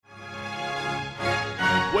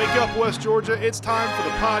Wake up, West Georgia. It's time for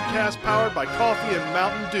the podcast powered by Coffee and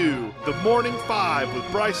Mountain Dew. The Morning Five with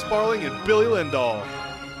Bryce Sparling and Billy Lindahl.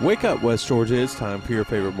 Wake up, West Georgia. It's time for your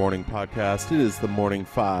favorite morning podcast. It is the Morning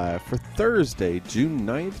Five for Thursday, June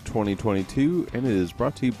 9th, 2022, and it is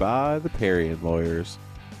brought to you by the Perry & Lawyers.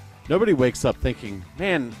 Nobody wakes up thinking,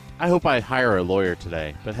 man, I hope I hire a lawyer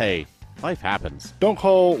today. But hey, life happens. Don't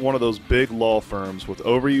call one of those big law firms with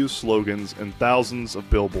overused slogans and thousands of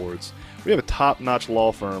billboards. We have a top-notch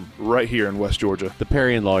law firm right here in West Georgia. The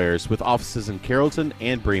Perry & Lawyers, with offices in Carrollton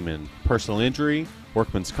and Bremen. Personal injury,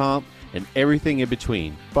 workman's comp, and everything in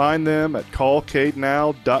between. Find them at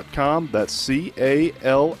callcadenow.com. That's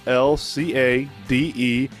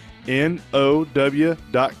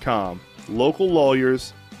CALLCADENOW.com. Local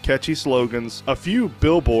lawyers, catchy slogans, a few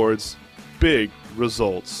billboards, big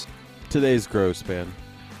results. Today's gross, man.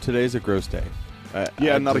 Today's a gross day.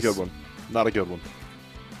 Not a good one. Not a good one.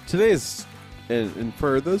 Today is, and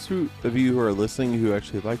for those of you who are listening who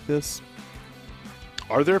actually like this,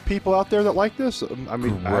 are there people out there that like this? I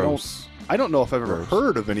mean, gross. I don't know if I've ever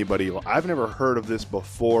heard of anybody. I've never heard of this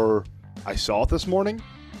before I saw it this morning.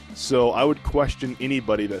 So I would question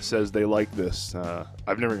anybody that says they like this.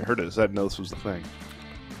 I've never even heard of this. I didn't know this was the thing.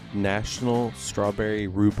 National Strawberry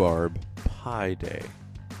Rhubarb Pie Day.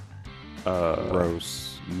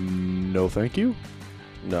 Gross. No, thank you.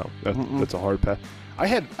 No, that's a hard pass. I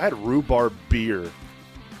had rhubarb beer.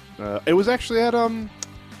 It was actually at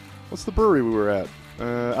what's the brewery we were at?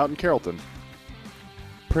 Out in Carrollton.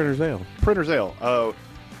 Printer's Ale.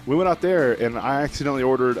 We went out there, and I accidentally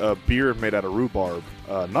ordered a beer made out of rhubarb.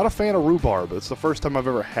 Not a fan of rhubarb. It's the first time I've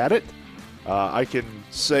ever had it. I can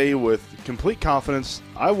say with complete confidence,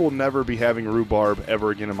 I will never be having rhubarb ever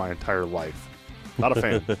again in my entire life. Not a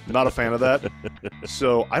fan. Not a fan of that.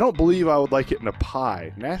 So I don't believe I would like it in a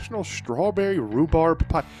pie. National Strawberry Rhubarb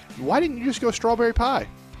Pie. Why didn't you just go strawberry pie?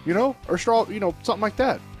 Or something like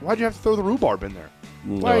that. Why'd you have to throw the rhubarb in there?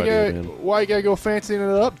 Why you gotta go fancying it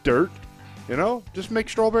up, dirt? Just make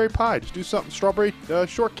strawberry pie. Just do something, strawberry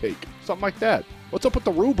shortcake, something like that. What's up with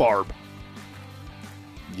the rhubarb?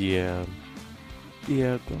 Yeah,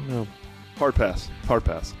 don't know. Hard pass.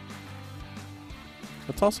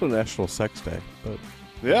 It's also National Sex Day, but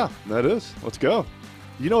yeah, that is. Let's go.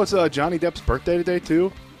 It's Johnny Depp's birthday today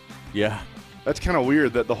too. Yeah, that's kind of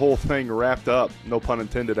weird that the whole thing wrapped up, no pun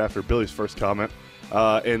intended, after Billy's first comment.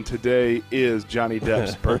 And today is Johnny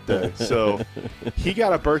Depp's birthday. So he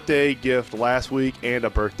got a birthday gift last week and a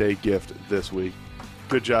birthday gift this week.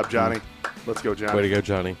 Good job, Johnny. Let's go, Johnny. Way to go,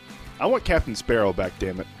 Johnny. I want Captain Sparrow back,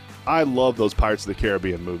 damn it. I love those Pirates of the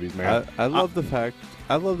Caribbean movies, man. I love the fact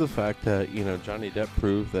that, Johnny Depp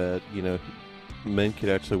proved that, men could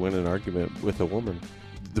actually win an argument with a woman.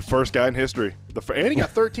 The first guy in history. And he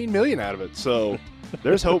got $13 million out of it. So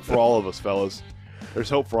there's hope for all of us, fellas.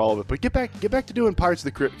 There's hope for all of it. But get back to doing Pirates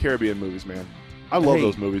of the Caribbean movies, man. I love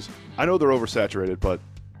those movies. I know they're oversaturated, but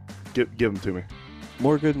give them to me.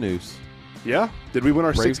 More good news. Yeah? Did we win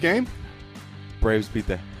our sixth game? Braves beat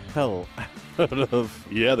the hell out of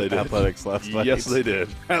they did. Athletics last night. Yes, they did.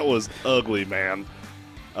 That was ugly, man.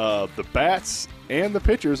 The bats and the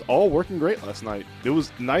pitchers all working great last night. It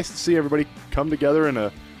was nice to see everybody come together,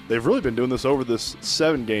 and they've really been doing this over this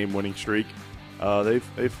 7-game winning streak. The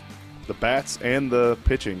bats and the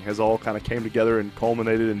pitching has all kind of came together and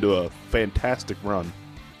culminated into a fantastic run.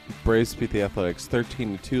 Braves beat the Athletics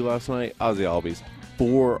 13-2 last night. Ozzie Albies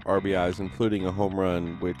 4 RBIs, including a home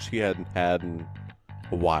run, which he hadn't had in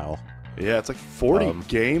a while. Yeah, it's like 40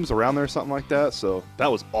 games around there, something like that. So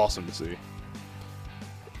that was awesome to see.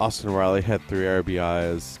 Austin Riley had 3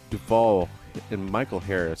 RBIs. Duvall and Michael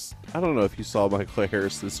Harris. I don't know if you saw Michael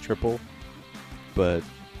Harris's triple, but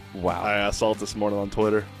wow. I saw it this morning on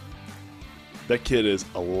Twitter. That kid is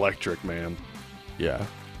electric, man. Yeah.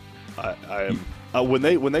 I am. When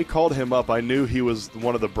they called him up, I knew he was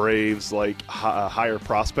one of the Braves' higher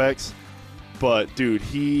prospects. But dude,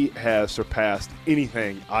 he has surpassed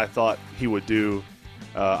anything I thought he would do.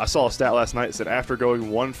 I saw a stat last night that said after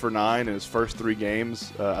going 1 for 9 in his first 3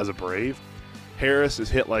 games as a Brave, Harris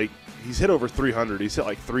has hit he's hit over 300. He's hit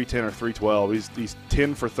 310 or 312. He's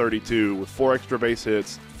 10 for 32 with 4 extra base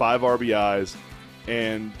hits, 5 RBIs,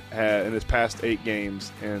 and in his past 8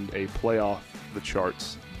 games, and a playoff the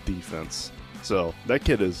charts defense. So that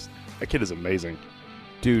kid is amazing.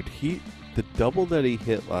 Dude, the double that he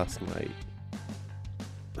hit last night,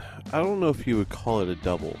 I don't know if you would call it a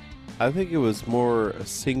double. I think it was more a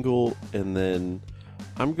single, and then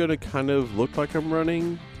I'm going to kind of look like I'm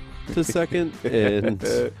running to second and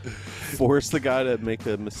force the guy to make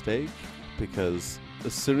a mistake, because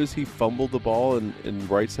as soon as he fumbled the ball in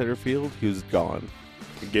right center field, he was gone.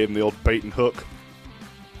 He gave him the old bait and hook.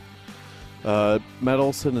 Matt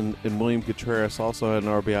Olson and William Contreras also had an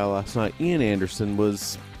RBI last night. Ian Anderson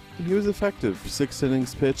was effective. 6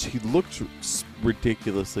 innings pitched. He looked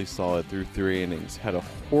ridiculously solid through 3 innings. Had a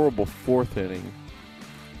horrible 4th inning.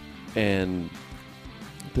 And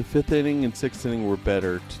the 5th inning and 6th inning were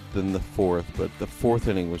better than the 4th, but the 4th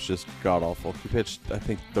inning was just god-awful. He pitched, I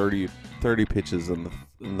think, 30 pitches in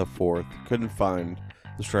the 4th. Couldn't find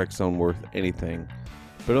the strike zone worth anything,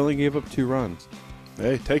 but only gave up 2 runs.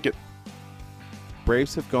 Hey, take it.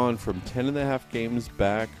 Braves have gone from 10.5 games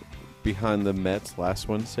back behind the Mets last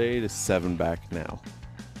Wednesday to 7 back now.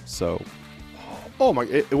 So, oh my!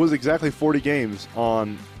 It was exactly 40 games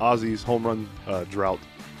on Ozzy's home run drought.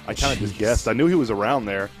 I kind of just guessed. I knew he was around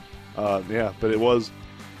there. Yeah, but it was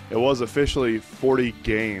officially 40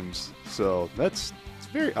 games. So it's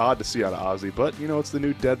very odd to see out of Ozzy. But it's the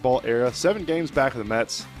new dead ball era. 7 games back of the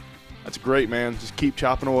Mets. That's great, man. Just keep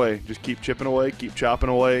chopping away. Just keep chipping away. Keep chopping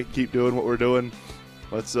away. Keep doing what we're doing.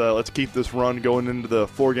 Let's keep this run going into the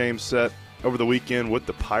 4-game set over the weekend with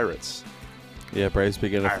the Pirates. Yeah, Bryce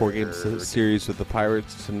began a 4-game series with the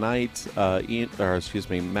Pirates tonight.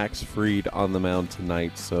 Max Fried on the mound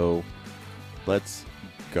tonight. So let's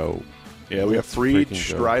go. Yeah, we have Fried,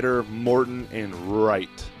 Strider, Morton, and Wright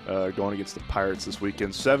going against the Pirates this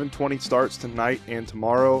weekend. 7:20 starts tonight and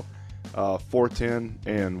tomorrow. 4:10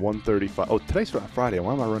 and 1:35. Oh, today's Friday.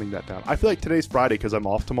 Why am I running that down? I feel like today's Friday because I'm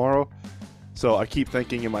off tomorrow. So I keep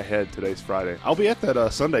thinking in my head today's Friday. I'll be at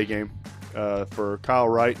that Sunday game for Kyle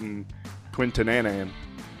Wright and Quinton Anan.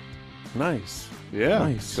 Nice. Yeah.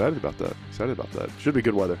 Nice. Excited about that. Should be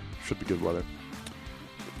good weather.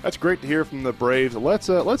 That's great to hear from the Braves. Let's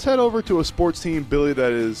head over to a sports team, Billy,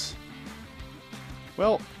 that is,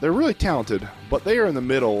 well, they're really talented, but they are in the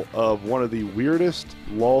middle of one of the weirdest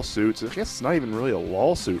lawsuits. I guess it's not even really a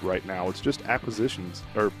lawsuit right now. It's just accusations.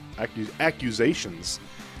 The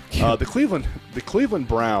Cleveland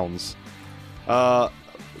Browns. I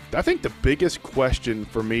think the biggest question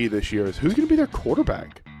for me this year is who's going to be their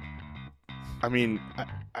quarterback. I mean,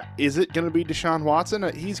 is it going to be Deshaun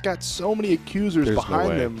Watson? He's got so many accusers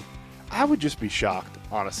behind him. I would just be shocked,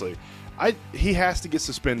 honestly. He has to get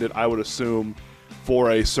suspended, I would assume,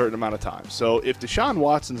 for a certain amount of time. So if Deshaun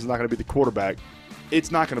Watson's not going to be the quarterback,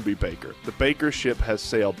 it's not going to be Baker. The Baker ship has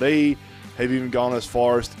sailed. They have even gone as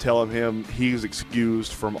far as to tell him he's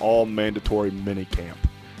excused from all mandatory minicamp.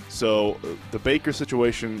 So the Baker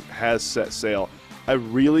situation has set sail. I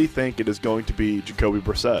really think it is going to be Jacoby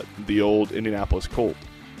Brissett, the old Indianapolis Colt.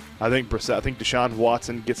 I think Deshaun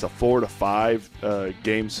Watson gets a 4 to 5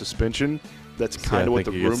 game suspension. That's kind of what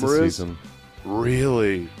the rumor is.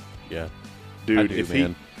 Really? Yeah. Dude,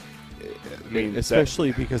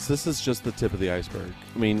 especially because this is just the tip of the iceberg.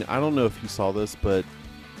 I mean, I don't know if you saw this, but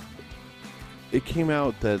it came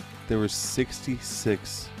out that there were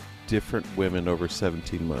 66 different women over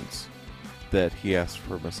 17 months that he asked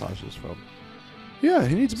for massages from. Yeah,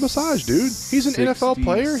 he needs a massage, dude. He's an NFL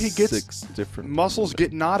player. He gets different muscles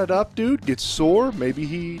get knotted up, dude. Gets sore. Maybe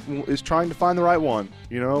he is trying to find the right one.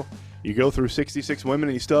 You go through 66 women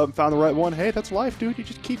and you still haven't found the right one. Hey, that's life, dude. You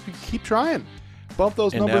just keep trying. Bump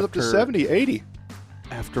those numbers up to 70, 80.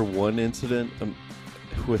 After one incident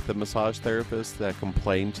with a massage therapist that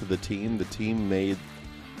complained to the team made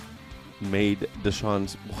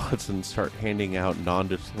Deshaun Watson start handing out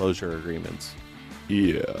non-disclosure agreements.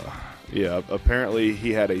 Yeah. Apparently,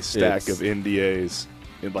 he had a stack of NDAs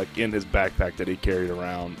in his backpack that he carried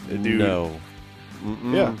around. Dude, no.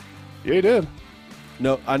 Yeah, he did.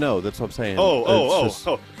 No, I know. That's what I'm saying.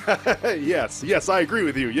 Oh. Yes, I agree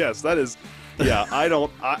with you. Yes, that is. Yeah, I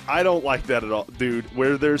don't like that at all, dude.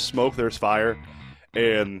 Where there's smoke, there's fire,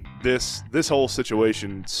 and this whole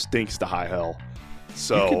situation stinks to high hell.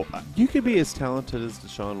 So you could be as talented as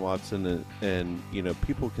Deshaun Watson, and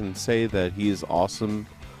people can say that he is awesome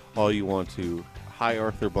all you want to. Hi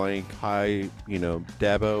Arthur Blank, hi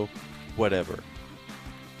Dabo, whatever.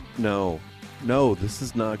 No, this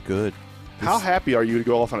is not good. How happy are you, to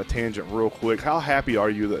go off on a tangent real quick? How happy are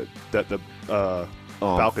you that the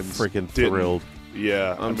Falcons freaking thrilled?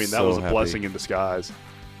 Yeah, I mean that was a blessing in disguise.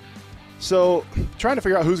 So trying to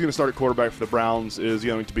figure out who's going to start at quarterback for the Browns is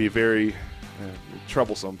going to be very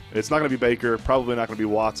troublesome. It's not going to be Baker, probably not going to be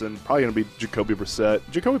Watson, probably going to be Jacoby Brissett.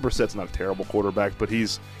 Jacoby Brissett's not a terrible quarterback, but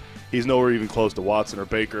he's nowhere even close to Watson or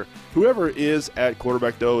Baker. Whoever is at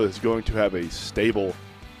quarterback, though, is going to have a stable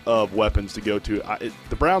of weapons to go to.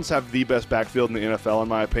 The Browns have the best backfield in the NFL, in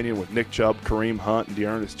my opinion, with Nick Chubb, Kareem Hunt, and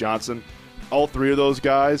Dearness Johnson. All three of those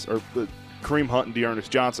guys, or Kareem Hunt and Dearness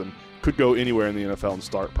Johnson, could go anywhere in the NFL and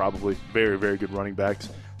start, probably. Very, very good running backs.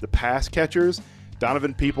 The pass catchers,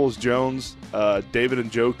 Donovan Peoples-Jones, David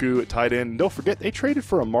Njoku at tight end. And don't forget, they traded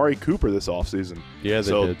for Amari Cooper this offseason. Yeah,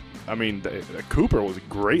 they did. I mean, Cooper was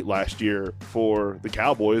great last year for the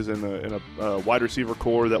Cowboys in a wide receiver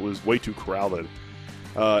core that was way too crowded.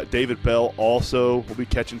 David Bell also will be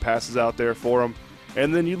catching passes out there for him.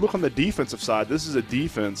 And then you look on the defensive side, this is a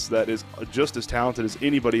defense that is just as talented as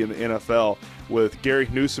anybody in the NFL, with Gary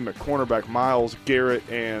Newsom at cornerback, Myles Garrett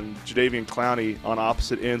and Jadeveon Clowney on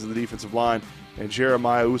opposite ends of the defensive line, and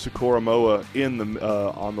Jeremiah Usakoromoa in the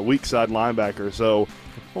on the weak side linebacker. So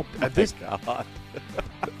God.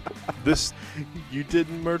 This you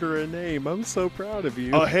didn't murder a name. I'm so proud of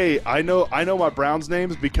you. Oh, hey, I know my Browns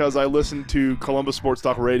names because I listen to Columbus Sports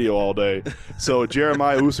Talk Radio all day. So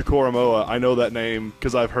Jeremiah Usakoromoa, I know that name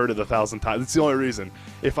because I've heard it 1,000 times. It's the only reason.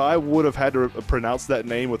 If I would have had to pronounce that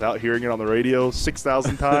name without hearing it on the radio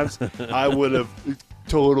 6,000 times, I would have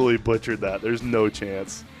totally butchered that. There's no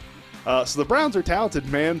chance. So the Browns are talented,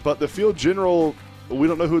 man, but the field general, we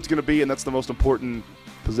don't know who it's going to be, and that's the most important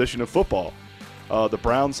position of football. The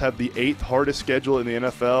Browns have the 8th hardest schedule in the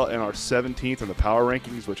NFL and are 17th in the power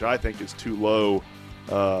rankings, which I think is too low.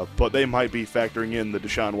 But they might be factoring in the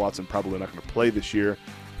Deshaun Watson probably not going to play this year.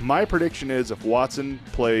 My prediction is if Watson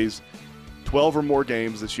plays 12 or more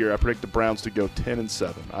games this year, I predict the Browns to go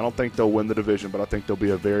 10-7. I don't think they'll win the division, but I think they'll be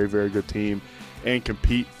a very, very good team and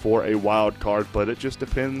compete for a wild card. But it just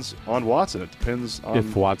depends on Watson. It depends on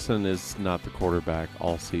if Watson is not the quarterback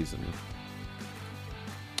all season.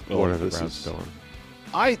 What are the Browns going?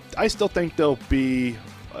 I still think they'll be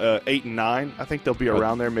 8-9. I think they'll be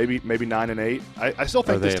around there, maybe 9-8. I still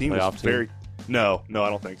think this team is very. No, I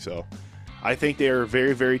don't think so. I think they are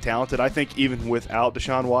very, very talented. I think even without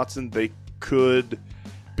Deshaun Watson, they could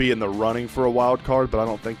be in the running for a wild card, but I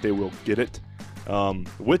don't think they will get it.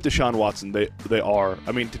 With Deshaun Watson, they are.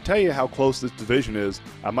 I mean, to tell you how close this division is,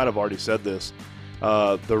 I might have already said this.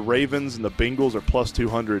 The Ravens and the Bengals are plus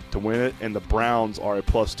 200 to win it, and the Browns are a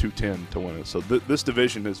plus 210 to win it. So this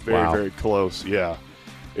division is very, very close. Yeah,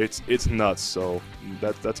 it's nuts. So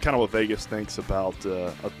that's kind of what Vegas thinks about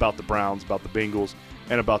the Browns, about the Bengals,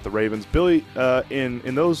 and about the Ravens. Billy,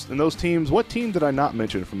 in those teams, what team did I not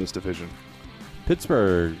mention from this division?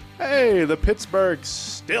 Pittsburgh. Hey, the Pittsburgh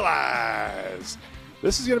Steelers.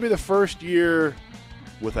 This is going to be the first year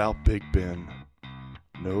without Big Ben.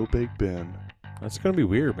 No Big Ben. That's going to be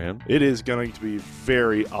weird, man. It is going to be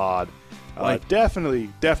very odd. Definitely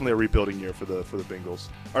a rebuilding year for the Bengals.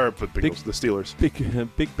 Or for the Bengals, the Steelers.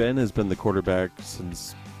 Big Ben has been the quarterback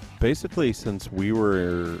since we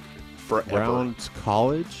were around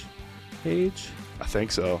college age. I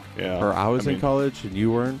think so, yeah. Or I was in college and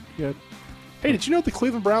you weren't yet. Hey, did you know the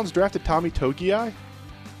Cleveland Browns drafted Tommy Togiai?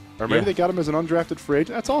 Or maybe they got him as an undrafted free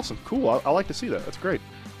agent. That's awesome. Cool. I like to see that. That's great.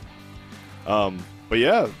 But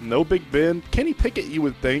yeah, no Big Ben. Kenny Pickett, you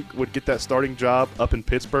would think, would get that starting job up in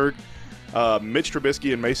Pittsburgh. Mitch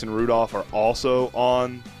Trubisky and Mason Rudolph are also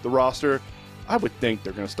on the roster. I would think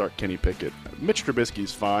they're going to start Kenny Pickett. Mitch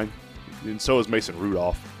Trubisky's fine, and so is Mason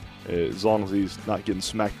Rudolph, as long as he's not getting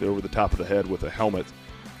smacked over the top of the head with a helmet.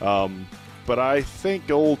 But I think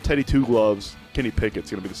old Teddy Two Gloves, Kenny Pickett's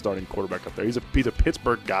going to be the starting quarterback up there. He's a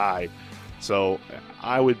Pittsburgh guy, so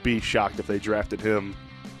I would be shocked if they drafted him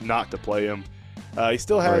not to play him. He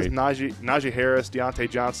still has Najee Harris, Deontay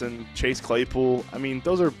Johnson, Chase Claypool. I mean,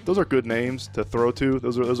 those are good names to throw to.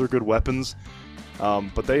 Those are good weapons.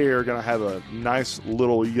 But they are going to have a nice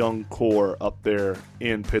little young core up there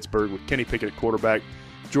in Pittsburgh with Kenny Pickett at quarterback,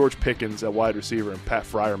 George Pickens at wide receiver, and Pat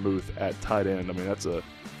Freiermuth at tight end. I mean, that's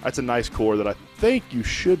a nice core that I think you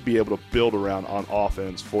should be able to build around on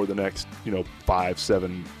offense for the next 5,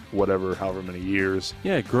 7, however many years.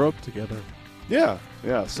 Yeah, grow up together. Yeah.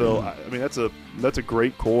 So I mean, that's a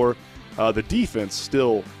great core. The defense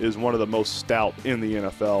still is one of the most stout in the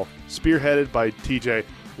NFL, spearheaded by TJ.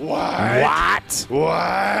 What?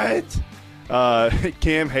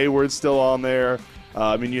 Cam Hayward's still on there.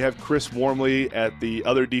 I mean, you have Chris Wormley at the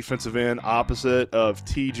other defensive end, opposite of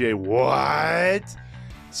TJ. What?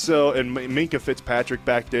 So, and Minkah Fitzpatrick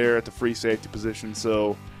back there at the free safety position.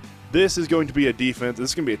 So, this is going to be a defense.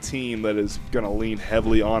 This is going to be a team that is going to lean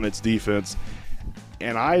heavily on its defense.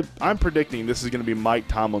 And I'm predicting this is going to be Mike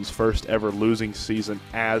Tomlin's first ever losing season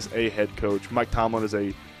as a head coach. Mike Tomlin is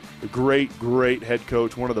a great head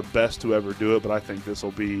coach, one of the best to ever do it, but I think this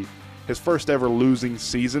will be his first ever losing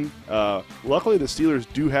season. Luckily, the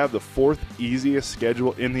Steelers do have the 4th easiest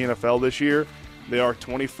schedule in the NFL this year. They are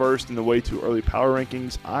 21st in the way too early power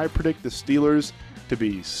rankings. I predict the Steelers to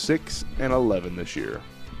be 6-11 this year.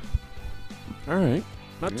 All right.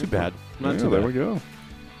 Not too bad. Not too bad. There we go.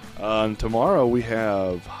 Tomorrow we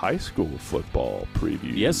have high school football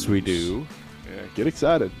previews. Yes, we do. Yeah, Get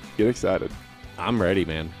excited. Get excited. I'm ready,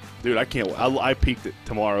 man. Dude, I can't. I peeked at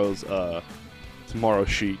tomorrow's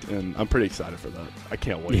sheet, and I'm pretty excited for that. I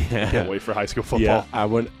can't wait. Yeah. I can't wait for high school football. Yeah, I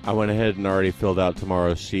went ahead and already filled out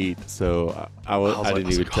tomorrow's sheet, so I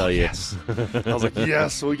didn't even tell you. Yes. I was like,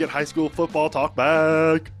 yes, we get high school football talk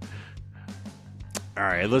back. All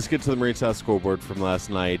right, let's get to the Marine South Scoreboard from last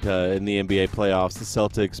night. In the NBA playoffs, the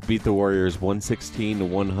Celtics beat the Warriors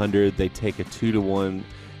 116-100. They take a 2-1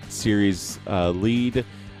 series lead.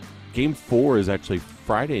 Game 4 is actually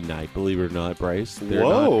Friday night, believe it or not, Bryce.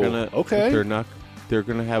 Okay. They're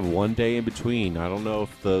gonna have one day in between. I don't know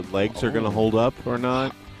if the legs are gonna hold up or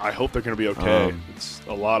not. I hope they're gonna be okay. It's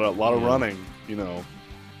a lot of running. You know,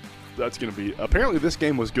 that's gonna be. Apparently, this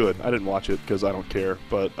game was good. I didn't watch it because I don't care,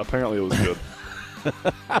 but apparently it was good.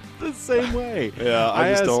 The same way. Yeah,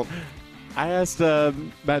 I asked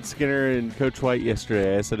Matt Skinner and Coach White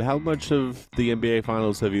yesterday. I said, "How much of the NBA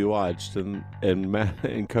Finals have you watched?" And Matt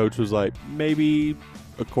and Coach was like, "Maybe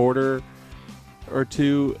a quarter or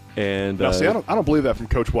two." And now, see, I don't believe that from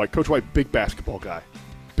Coach White. Coach White, big basketball guy,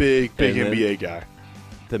 big NBA guy.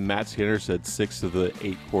 Then Matt Skinner said 6 of the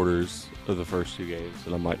 8 quarters of the first 2 games,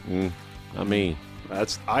 and I'm like, not me.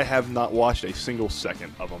 I have not watched a single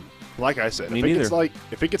second of them. Like I said, Me neither.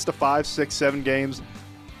 If it gets to 5, 6, 7 games,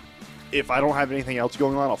 if I don't have anything else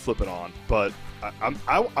going on, I'll flip it on. But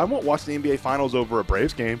I won't watch the NBA Finals over a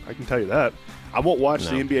Braves game. I can tell you that. I won't watch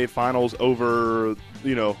the NBA Finals over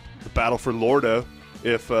the battle for Lordo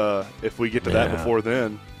if we get to that before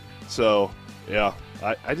then. So yeah,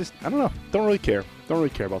 I don't know. Don't really care. Don't really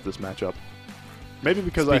care about this matchup. Maybe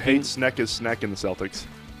because I hate Sneck as Sneck in the Celtics.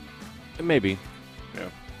 Maybe. Yeah.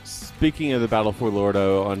 Speaking of the battle for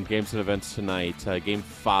Lordo, on games and events tonight, Game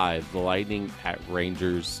 5, the Lightning at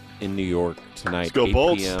Rangers in New York tonight. Let's go 8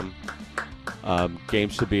 Bolts. p.m. Game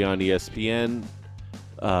should be on ESPN.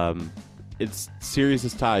 Its series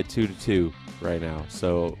is tied 2-2 right now,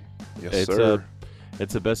 so Yes, sir.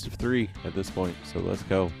 It's a best of 3 at this point. So let's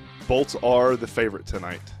go. Bolts are the favorite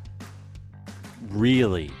tonight.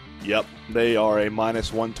 Really? Yep, they are a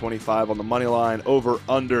 -125 on the money line. Over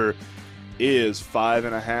under is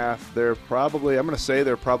 5.5. They're probably, I'm going to say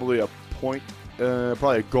they're probably a point,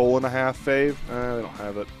 probably a goal and a half fave. They don't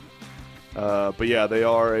have it. But yeah, they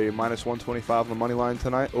are a -125 on the money line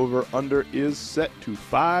tonight. Over under is set to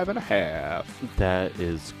 5.5. That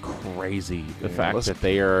is crazy. The fact that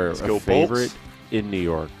they are a favorite Bolts in New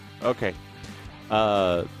York. Okay.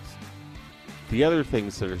 The other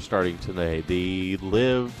things that are starting today, the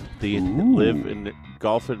Live in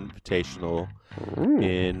Golf Invitational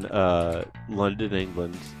in London,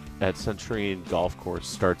 England, at Centurion Golf Course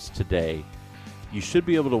starts today. You should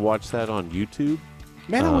be able to watch that on YouTube.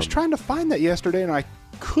 Man, I was trying to find that yesterday, and I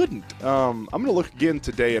couldn't. I'm going to look again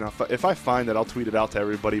today, and if I find it, I'll tweet it out to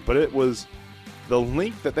everybody. But it was the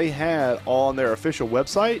link that they had on their official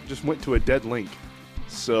website just went to a dead link.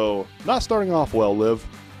 So, not starting off well, Liv.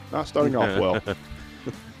 Not starting off well.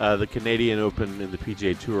 The Canadian Open in the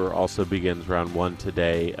PGA Tour also begins round 1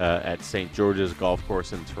 today at St. George's Golf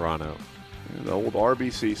Course in Toronto. The old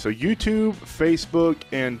RBC. So YouTube, Facebook,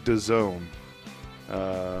 and DAZN.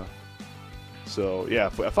 So yeah,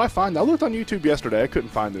 if I find, I looked on YouTube yesterday, I couldn't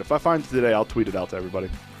find it. If I find it today, I'll tweet it out to everybody.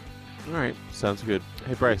 All right, sounds good.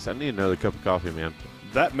 Hey Bryce, I need another cup of coffee, man.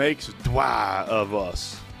 That makes trois of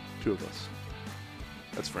us. 2 of us.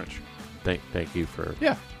 That's French. Thank you for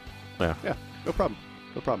Yeah. No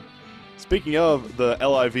problem. Speaking of the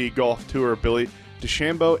LIV Golf Tour, Billy,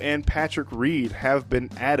 DeChambeau and Patrick Reed have been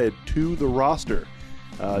added to the roster.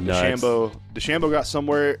 DeChambeau got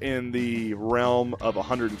somewhere in the realm of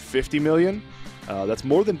 $150 million. That's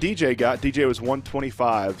more than DJ got. DJ was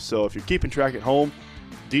 125. So if you're keeping track at home,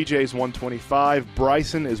 DJ's 125,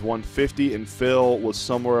 Bryson is 150, and Phil was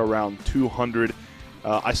somewhere around 200.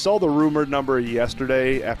 I saw the rumored number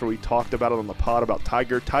yesterday after we talked about it on the pod about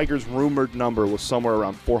Tiger. Tiger's rumored number was somewhere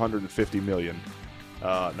around $450 million.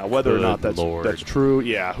 Now, whether or not that's true,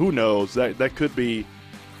 yeah, who knows? That could be.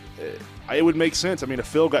 It would make sense. I mean, if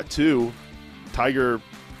Phil got 2, Tiger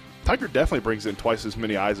definitely brings in twice as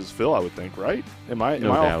many eyes as Phil, I would think, right? Am I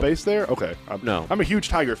off base there? Okay. No. I'm a huge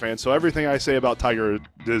Tiger fan, so everything I say about Tiger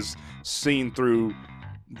is seen through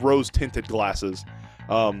rose-tinted glasses.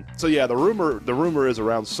 So yeah, the rumor is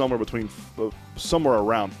around somewhere around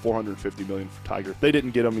 $450 million for Tiger. They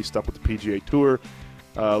didn't get him. He's stuck with the PGA Tour.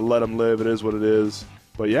 Let him live. It is what it is.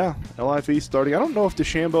 But yeah, LIV starting. I don't know if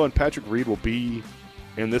DeChambeau and Patrick Reed will be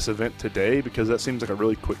in this event today because that seems like a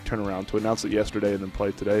really quick turnaround to announce it yesterday and then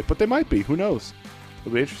play today. But they might be. Who knows?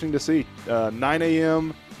 It'll be interesting to see. 9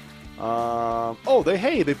 a.m.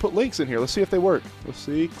 They put links in here. Let's see if they work. Let's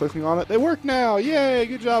see. Clicking on it. They work now. Yay.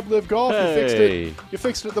 Good job, Live Golf. Hey. You fixed it. You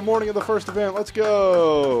fixed it the morning of the first event. Let's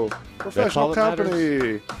go. Professional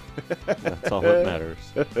company. That's all that matters.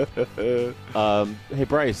 Hey,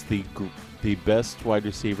 Bryce, the best wide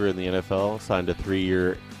receiver in the NFL signed a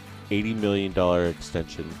 3-year, $80 million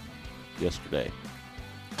extension yesterday.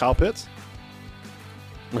 Kyle Pitts?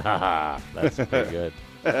 That's pretty good.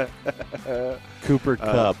 Cooper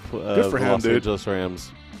Kupp, good for him, Los dude. Angeles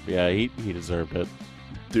Rams. Yeah, he deserved it.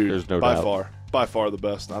 Dude, there's no doubt. By far the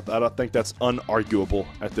best. I don't think that's unarguable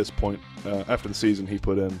at this point after the season he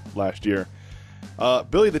put in last year.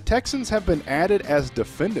 Billy, the Texans have been added as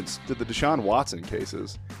defendants to the Deshaun Watson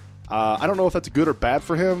cases. I don't know if that's good or bad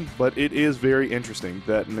for him, but it is very interesting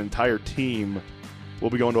that an entire team will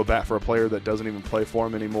be going to a bat for a player that doesn't even play for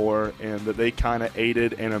him anymore, and that they kind of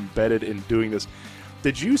aided and embedded in doing this.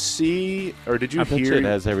 Did you see, or did you I bet hear? it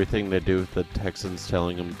has everything to do with the Texans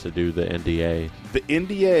telling him to do the NDA. The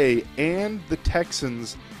NDA and the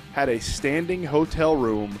Texans had a standing hotel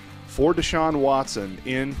room for Deshaun Watson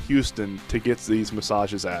in Houston to get these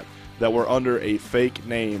massages at that were under a fake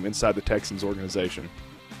name inside the Texans organization.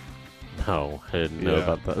 No, I didn't know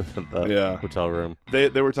about the hotel room. They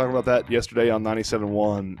were talking about that yesterday on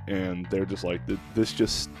 97.1, and they're just like, this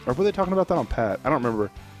just... Or were they talking about that on Pat? I don't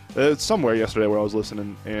remember. It's somewhere yesterday where I was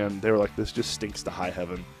listening, and they were like, this just stinks to high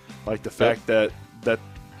heaven. Like the fact that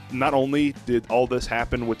not only did all this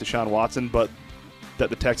happen with Deshaun Watson, but that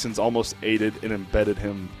the Texans almost aided and embedded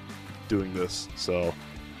him doing this. So,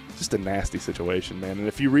 just a nasty situation, man. And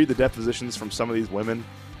if you read the depositions from some of these women,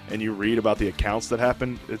 and you read about the accounts that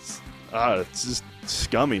happened, it's just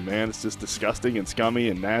scummy, man. It's just disgusting and scummy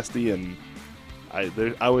and nasty, and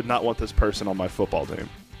I would not want this person on my football team.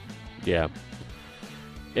 Yeah.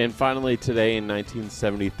 And finally today in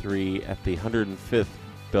 1973 at the 105th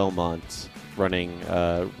Belmont running,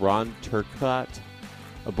 Ron Turcotte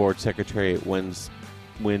aboard Secretariat wins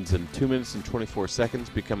in 2 minutes and 24 seconds,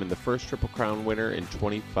 becoming the first Triple Crown winner in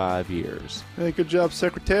 25 years. Hey, good job,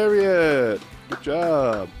 Secretariat. Good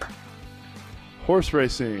job. Horse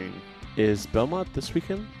racing. Is Belmont this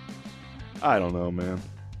weekend? I don't know, man.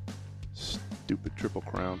 Stupid Triple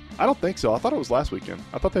Crown. I don't think so. I thought it was last weekend.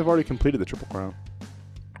 I thought they've already completed the Triple Crown.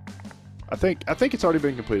 I think it's already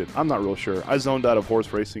been completed. I'm not real sure. I zoned out of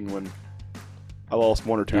horse racing when I lost $1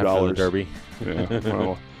 or $2. After the Derby. Yeah,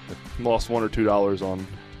 well, lost $1 or $2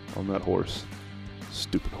 on that horse.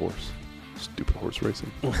 Stupid horse. Stupid horse racing.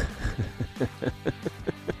 All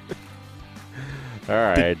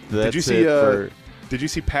right. Did you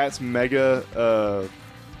see Pat's mega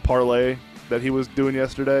parlay that he was doing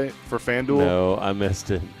yesterday for FanDuel? No, I missed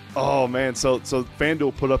it. Oh man, so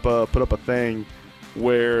FanDuel put up a thing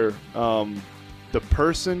where the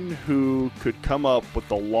person who could come up with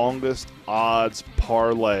the longest odds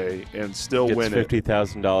parlay and still win it,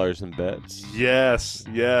 $50,000 in bets. Yes,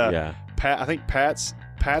 yeah. Yeah. I think Pat's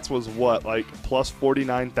was what, like plus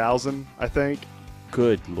 49,000, I think.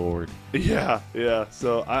 Good Lord. Yeah.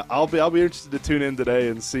 So I'll be interested to tune in today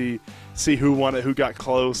and see who won it, who got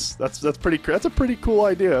close. That's a pretty cool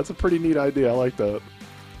idea. That's a pretty neat idea. I like that.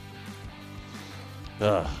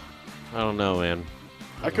 I don't know, man.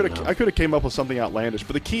 I could have came up with something outlandish,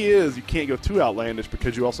 but the key is you can't go too outlandish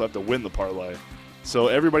because you also have to win the parlay. So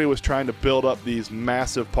everybody was trying to build up these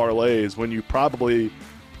massive parlays when you probably,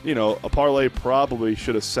 a parlay probably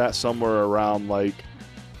should have sat somewhere around like,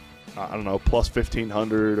 I don't know, plus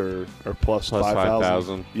 1,500 or plus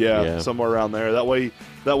 5,000. Yeah, somewhere around there. That way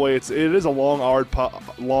it is a long odd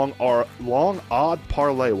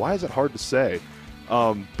parlay. Why is it hard to say?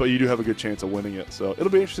 But you do have a good chance of winning it. So it'll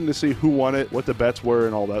be interesting to see who won it, what the bets were,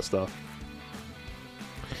 and all that stuff.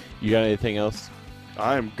 You got anything else?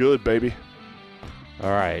 I am good, baby.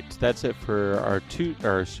 All right, that's it for our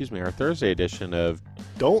Thursday edition of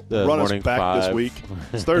Don't the run us Morning back Five. This week.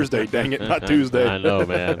 It's Thursday, dang it, not Tuesday. I know,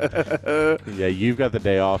 man. Yeah, you've got the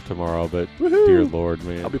day off tomorrow, but Woohoo! dear Lord,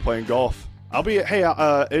 man. I'll be playing golf.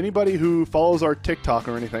 Anybody who follows our TikTok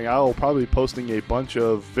or anything, I'll probably be posting a bunch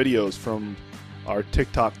of videos from our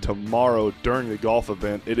TikTok tomorrow during the golf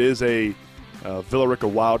event. It is a Villa Rica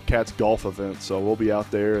Wildcats golf event, so we'll be out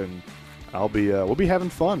there and we'll be having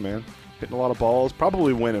fun, man. Hitting a lot of balls,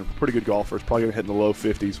 probably winning. Pretty good golfers, probably gonna hit in the low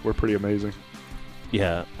 50s. We're pretty amazing.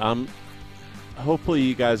 Yeah. Hopefully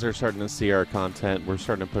you guys are starting to see our content. We're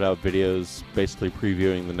starting to put out videos basically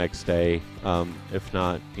previewing the next day. If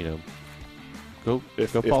not, go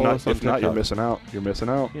follow us on TikTok. If not, you're missing out. You're missing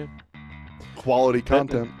out. Yeah. Quality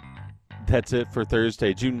content. That's it for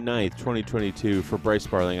Thursday, June 9th, 2022. For Bryce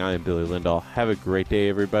Barling, I am Billy Lindahl. Have a great day,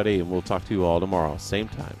 everybody, and we'll talk to you all tomorrow. Same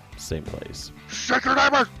time, same place. Shake your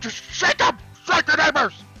neighbors! Just shake them! Shake your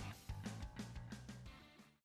neighbors!